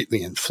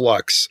greatly in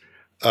flux.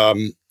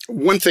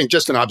 One thing,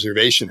 just an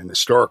observation, an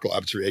historical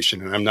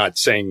observation, and I'm not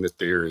saying that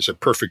there is a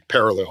perfect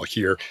parallel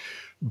here,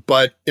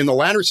 but in the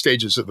latter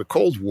stages of the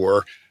Cold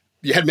War,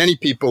 you had many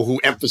people who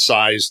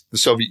emphasized the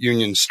Soviet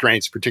Union's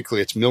strengths,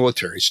 particularly its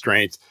military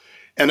strength,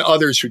 and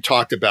others who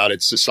talked about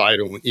its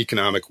societal and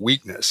economic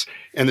weakness.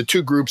 And the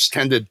two groups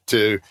tended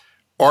to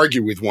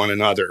argue with one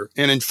another.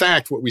 And in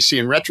fact, what we see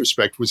in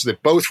retrospect was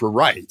that both were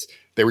right.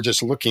 They were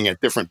just looking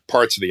at different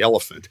parts of the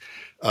elephant.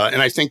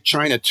 And I think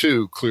China,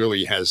 too,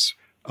 clearly has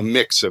a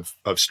mix of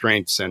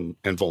strengths and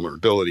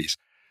vulnerabilities.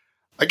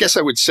 I guess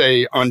I would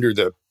say under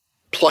the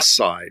plus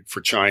side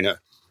for China,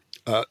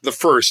 the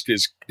first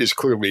is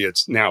clearly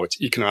its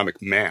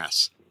economic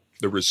mass,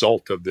 the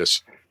result of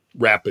this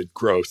rapid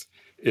growth.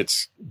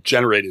 It's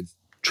generated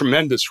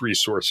tremendous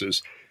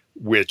resources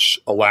which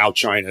have allowed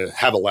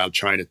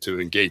China to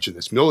engage in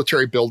this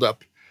military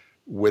buildup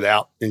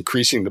without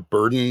increasing the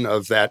burden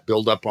of that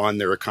buildup on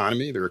their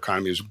economy. Their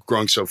economy is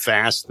growing so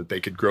fast that they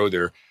could grow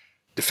their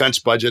defense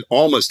budget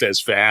almost as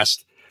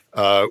fast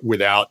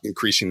without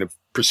increasing the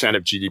percent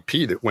of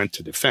GDP that went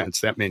to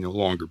defense. That may no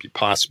longer be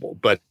possible.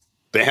 But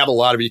they have a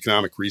lot of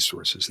economic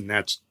resources, and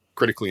that's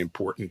critically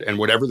important. And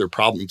whatever their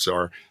problems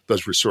are,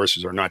 those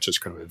resources are not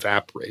just going to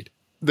evaporate.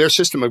 Their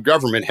system of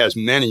government has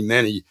many,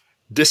 many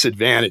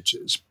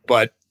disadvantages,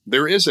 but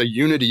there is a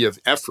unity of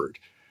effort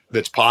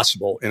that's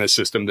possible in a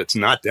system that's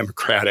not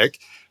democratic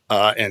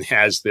and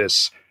has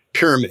this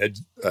pyramid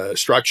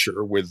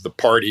structure with the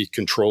party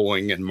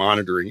controlling and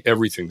monitoring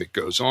everything that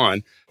goes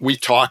on. We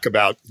talk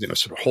about,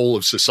 sort of whole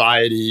of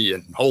society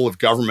and whole of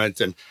government.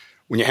 And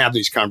when you have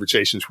these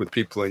conversations with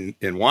people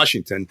in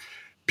Washington,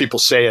 people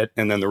say it,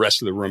 and then the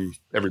rest of the room,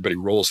 everybody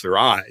rolls their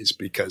eyes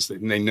because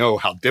they know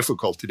how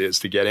difficult it is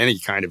to get any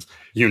kind of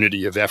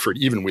unity of effort,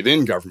 even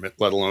within government,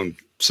 let alone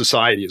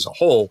society as a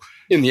whole,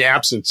 in the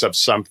absence of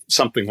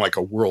something like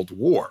a world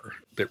war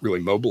that really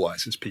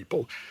mobilizes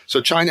people.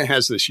 So China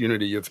has this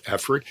unity of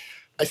effort.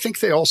 I think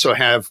they also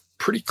have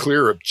pretty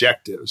clear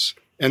objectives,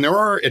 and there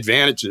are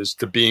advantages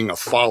to being a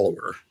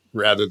follower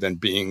rather than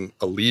being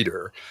a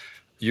leader.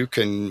 You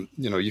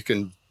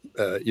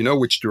know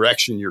which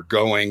direction you're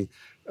going.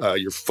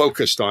 You're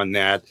focused on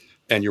that,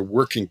 and you're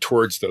working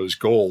towards those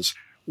goals.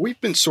 We've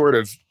been sort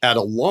of at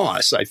a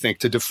loss, I think,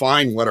 to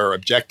define what our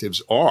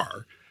objectives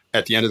are.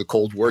 At the end of the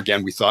Cold War,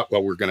 again, we thought,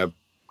 well, we're going to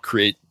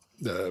create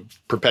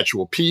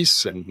perpetual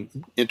peace and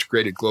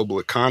integrated global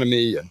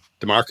economy, and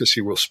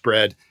democracy will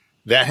spread.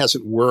 That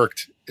hasn't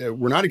worked.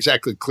 We're not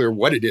exactly clear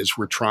what it is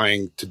we're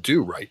trying to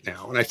do right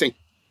now. And I think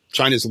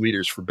China's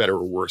leaders, for better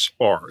or worse,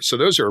 are. So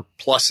those are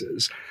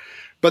pluses,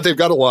 but they've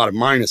got a lot of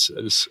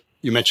minuses.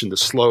 You mentioned the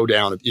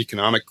slowdown of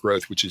economic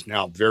growth, which is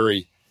now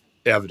very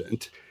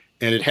evident,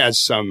 and it has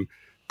some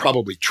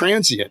probably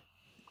transient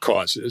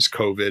causes.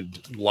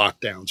 COVID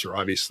lockdowns are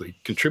obviously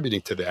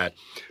contributing to that,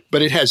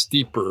 but it has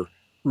deeper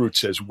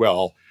roots as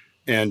well.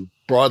 And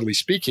broadly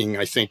speaking,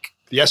 I think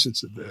the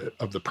essence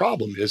of the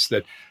problem is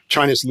that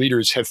China's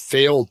leaders have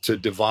failed to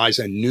devise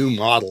a new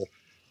model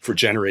for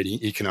generating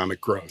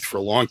economic growth. For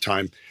a long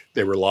time,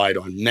 they relied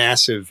on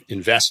massive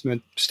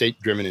investment,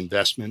 state-driven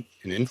investment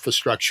in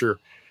infrastructure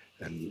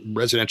and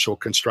residential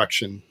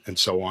construction and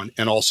so on,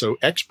 and also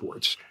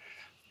exports.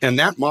 And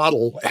that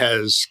model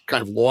has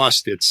kind of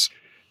lost its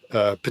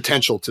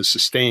potential to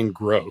sustain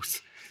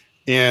growth.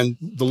 And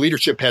the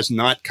leadership has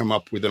not come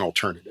up with an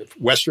alternative.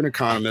 Western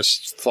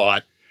economists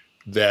thought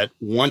that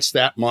once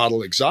that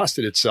model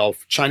exhausted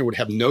itself, China would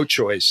have no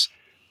choice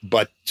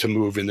but to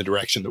move in the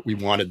direction that we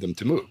wanted them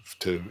to move,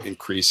 to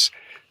increase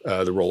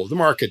the role of the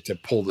market, to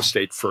pull the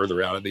state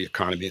further out of the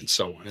economy and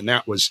so on. And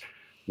that was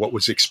what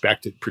was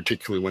expected,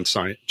 particularly when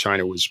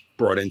China was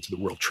brought into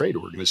the World Trade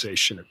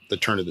Organization at the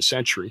turn of the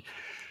century.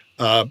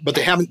 But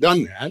they haven't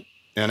done that.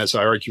 And as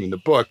I argue in the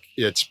book,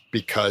 it's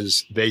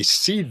because they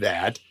see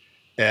that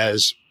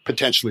as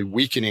potentially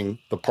weakening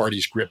the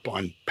party's grip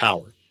on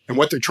power. And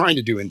what they're trying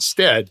to do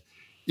instead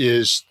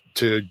is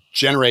to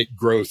generate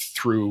growth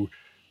through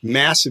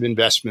massive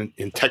investment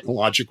in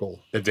technological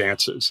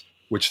advances,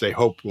 which they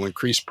hope will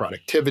increase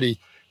productivity,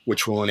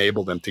 which will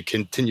enable them to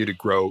continue to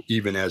grow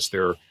even as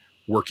their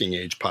working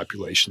age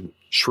population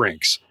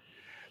shrinks.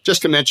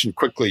 Just to mention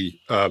quickly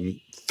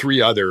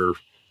three other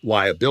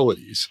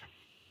liabilities.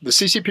 The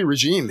CCP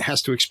regime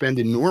has to expend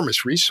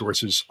enormous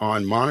resources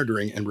on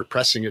monitoring and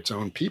repressing its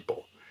own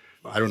people.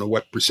 I don't know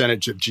what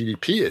percentage of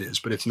GDP it is,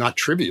 but it's not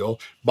trivial.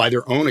 By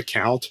their own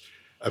account,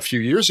 a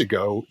few years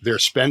ago, their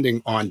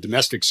spending on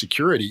domestic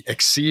security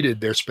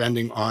exceeded their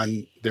spending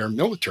on their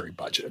military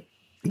budget.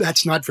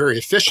 That's not very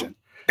efficient,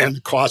 and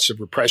the costs of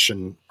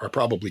repression are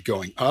probably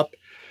going up.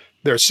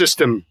 Their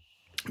system,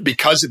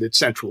 because of its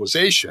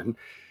centralization,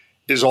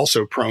 is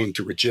also prone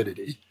to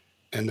rigidity.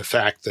 And the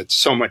fact that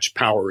so much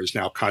power is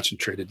now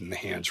concentrated in the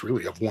hands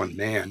really of one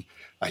man,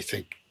 I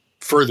think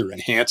further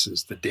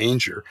enhances the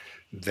danger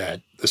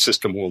that the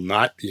system will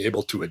not be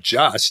able to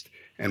adjust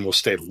and will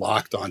stay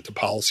locked onto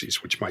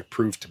policies which might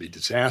prove to be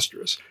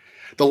disastrous.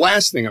 The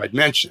last thing I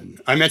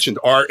mentioned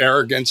our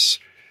arrogance.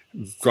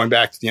 Going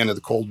back to the end of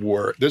the Cold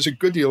War, there's a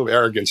good deal of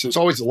arrogance. There's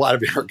always a lot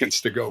of arrogance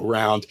to go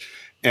around,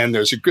 and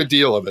there's a good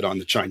deal of it on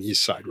the Chinese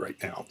side right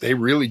now. They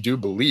really do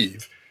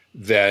believe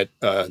that,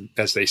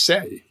 as they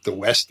say, the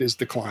West is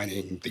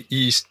declining, the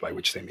East, by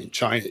which they mean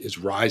China, is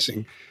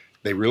rising.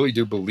 They really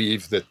do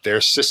believe that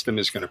their system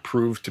is going to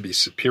prove to be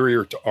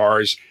superior to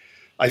ours.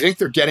 I think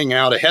they're getting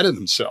out ahead of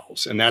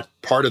themselves, and that's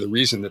part of the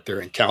reason that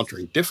they're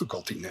encountering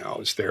difficulty now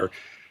is they're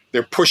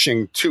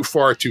pushing too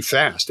far too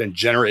fast and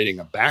generating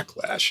a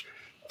backlash.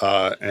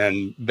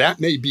 And that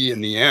may be, in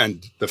the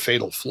end, the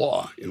fatal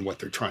flaw in what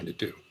they're trying to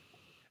do.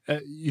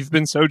 You've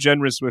been so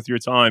generous with your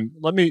time.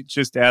 Let me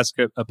just ask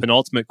a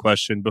penultimate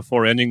question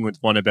before ending with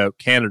one about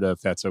Canada,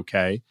 if that's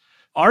okay.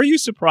 Are you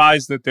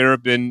surprised that there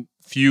have been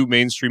few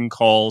mainstream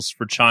calls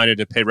for China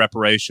to pay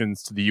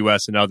reparations to the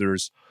U.S. and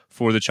others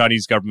for the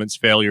Chinese government's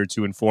failure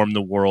to inform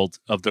the world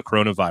of the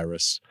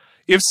coronavirus?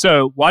 If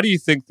so, why do you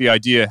think the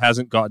idea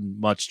hasn't gotten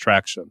much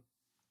traction?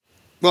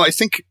 Well, I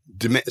think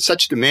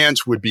such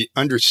demands would be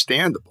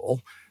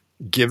understandable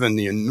given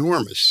the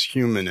enormous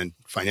human and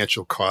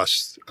financial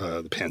costs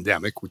of the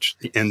pandemic, which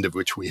the end of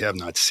which we have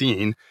not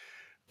seen.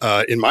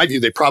 In my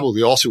view, they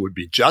probably also would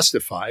be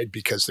justified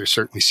because there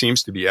certainly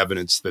seems to be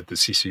evidence that the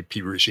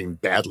CCP regime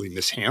badly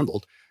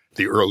mishandled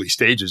the early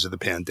stages of the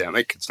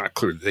pandemic. It's not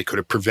clear that they could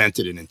have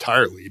prevented it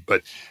entirely,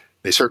 but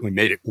they certainly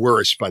made it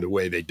worse by the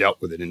way they dealt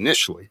with it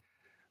initially.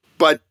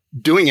 But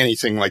doing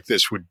anything like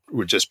this would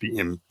just be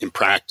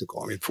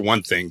impractical. I mean, for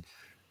one thing,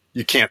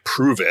 you can't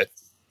prove it.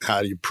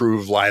 How do you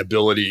prove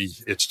liability?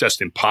 It's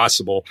just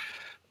impossible.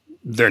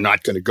 They're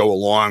not going to go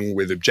along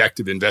with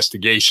objective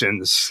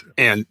investigations.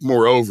 And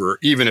moreover,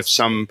 even if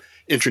some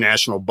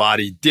international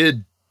body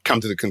did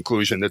come to the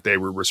conclusion that they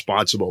were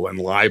responsible and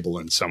liable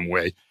in some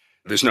way,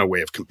 there's no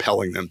way of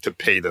compelling them to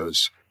pay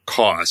those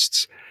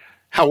costs.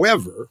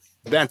 However,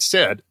 that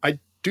said, I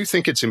do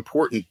think it's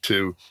important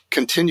to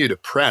continue to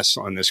press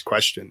on this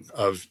question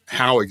of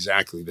how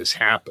exactly this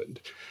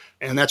happened.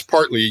 And that's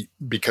partly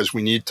because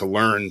we need to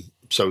learn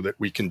so that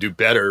we can do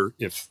better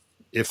if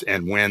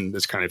and when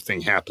this kind of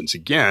thing happens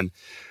again.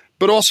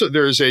 But also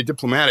there's a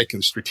diplomatic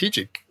and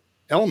strategic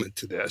element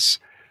to this.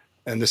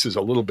 And this is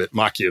a little bit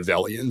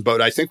Machiavellian,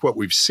 but I think what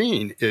we've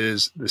seen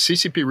is the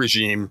CCP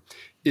regime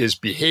is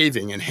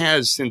behaving and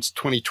has since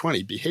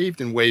 2020 behaved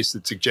in ways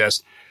that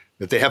suggest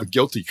that they have a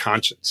guilty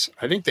conscience.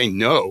 I think they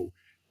know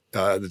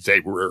that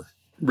they were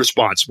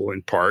responsible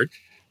in part,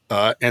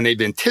 and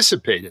they've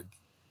anticipated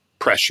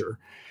pressure.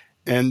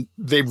 And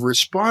they've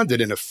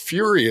responded in a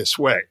furious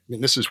way. I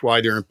mean, this is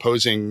why they're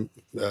imposing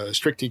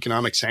strict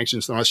economic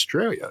sanctions on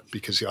Australia,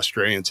 because the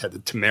Australians had the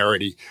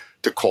temerity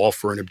to call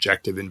for an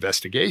objective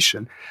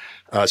investigation.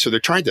 So they're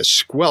trying to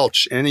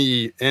squelch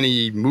any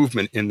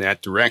movement in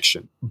that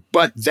direction.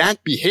 But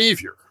that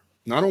behavior,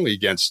 not only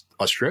against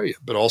Australia,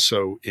 but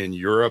also in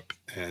Europe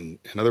and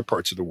other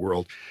parts of the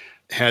world,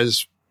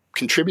 has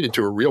contributed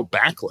to a real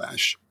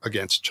backlash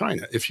against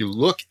China. If you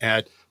look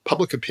at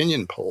public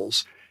opinion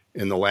polls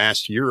in the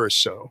last year or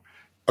so,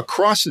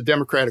 across the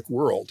democratic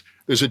world,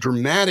 there's a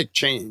dramatic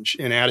change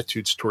in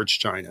attitudes towards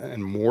China,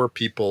 and more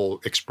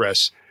people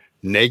express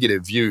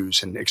negative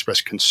views and express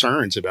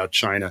concerns about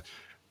China,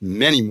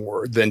 many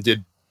more than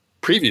did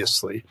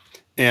previously.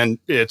 And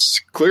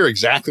it's clear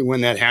exactly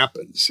when that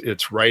happens.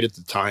 It's right at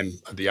the time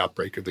of the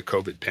outbreak of the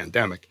COVID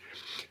pandemic.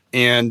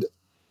 And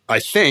I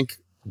think,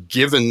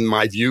 given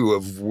my view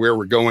of where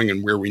we're going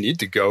and where we need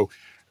to go,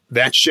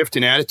 that shift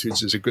in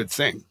attitudes is a good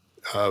thing.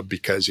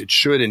 Because it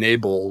should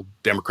enable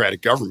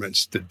democratic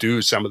governments to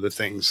do some of the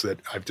things that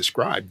I've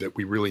described that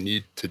we really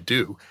need to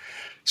do.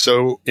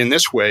 So in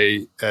this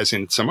way, as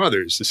in some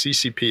others, the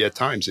CCP at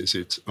times is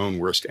its own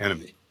worst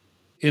enemy.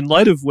 In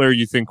light of where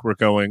you think we're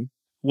going,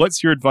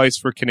 what's your advice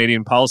for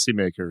Canadian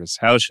policymakers?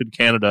 How should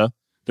Canada,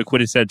 the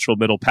quintessential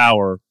middle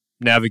power,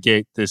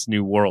 navigate this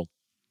new world?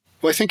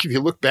 Well, I think if you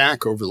look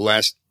back over the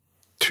last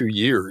 2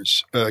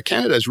 years,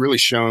 Canada has really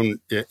shown,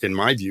 in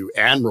my view,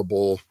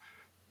 admirable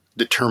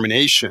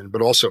determination,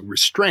 but also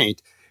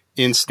restraint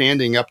in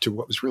standing up to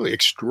what was really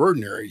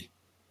extraordinary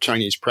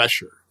Chinese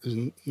pressure.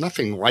 There's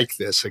nothing like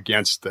this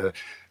against an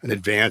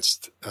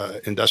advanced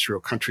industrial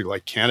country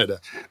like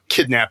Canada.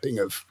 Kidnapping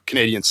of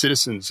Canadian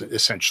citizens,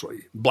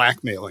 essentially,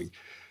 blackmailing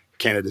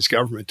Canada's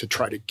government to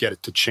try to get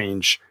it to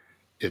change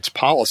its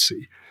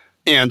policy.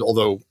 And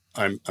although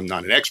I'm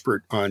not an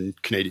expert on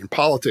Canadian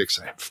politics,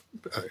 I have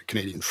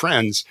Canadian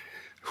friends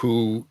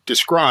who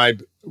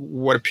describe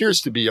what appears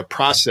to be a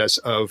process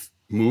of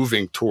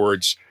moving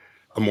towards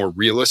a more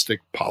realistic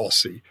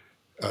policy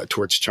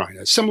towards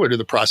China, similar to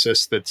the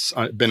process that's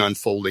been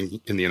unfolding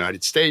in the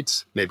United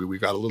States. Maybe we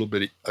got a little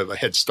bit of a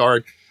head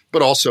start,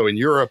 but also in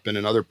Europe and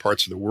in other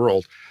parts of the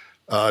world.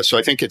 So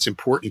I think it's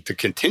important to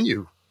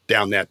continue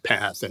down that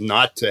path and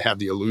not to have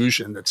the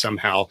illusion that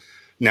somehow,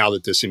 now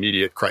that this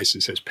immediate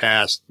crisis has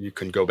passed, you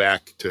can go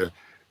back to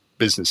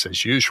business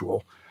as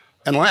usual.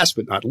 And last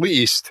but not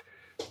least,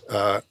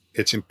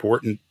 it's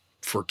important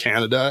for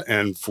Canada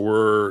and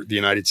for the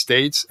United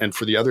States and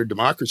for the other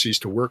democracies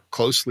to work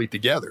closely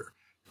together.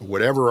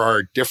 Whatever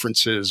our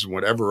differences,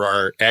 whatever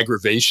our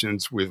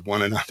aggravations with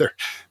one another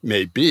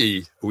may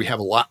be, we have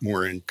a lot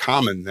more in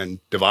common than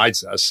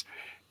divides us.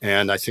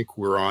 And I think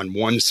we're on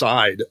one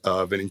side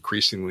of an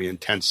increasingly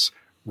intense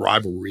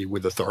rivalry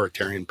with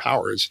authoritarian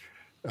powers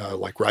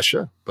like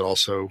Russia, but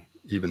also,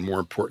 even more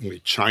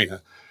importantly,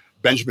 China.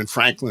 Benjamin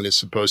Franklin is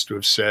supposed to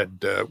have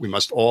said, we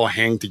must all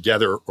hang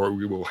together or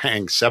we will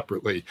hang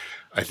separately.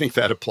 I think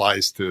that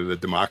applies to the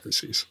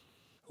democracies.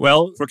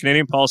 Well, for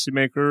Canadian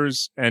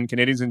policymakers and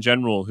Canadians in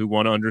general who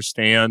want to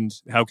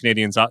understand how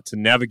Canadians ought to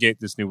navigate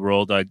this new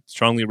world, I'd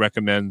strongly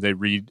recommend they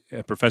read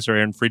Professor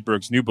Aaron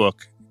Friedberg's new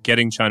book,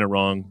 Getting China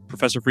Wrong.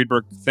 Professor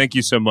Friedberg, thank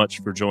you so much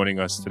for joining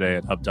us today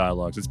at Hub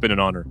Dialogues. It's been an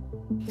honor.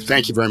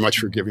 Thank you very much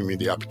for giving me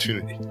the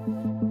opportunity.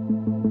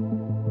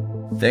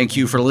 Thank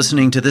you for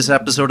listening to this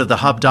episode of the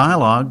Hub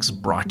Dialogues,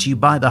 brought to you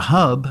by The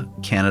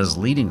Hub, Canada's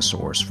leading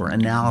source for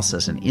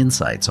analysis and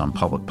insights on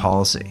public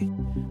policy.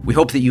 We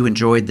hope that you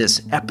enjoyed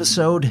this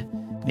episode.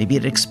 Maybe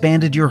it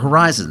expanded your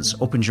horizons,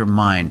 opened your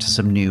mind to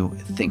some new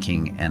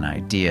thinking and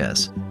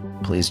ideas.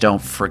 Please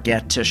don't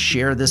forget to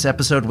share this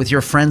episode with your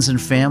friends and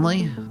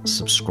family,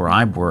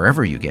 subscribe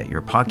wherever you get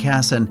your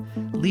podcasts, and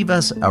leave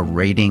us a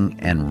rating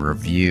and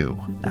review.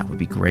 That would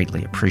be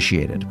greatly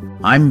appreciated.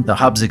 I'm the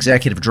Hub's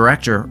Executive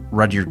Director,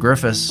 Rudyard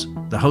Griffiths.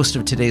 The host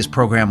of today's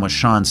program was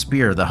Sean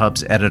Speer, the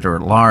Hub's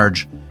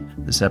Editor-at-Large.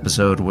 This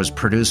episode was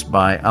produced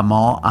by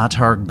Amal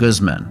Attar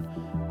Guzman.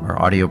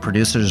 Our audio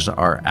producers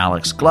are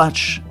Alex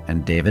Glutch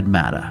and David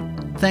Matta.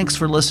 Thanks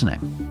for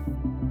listening.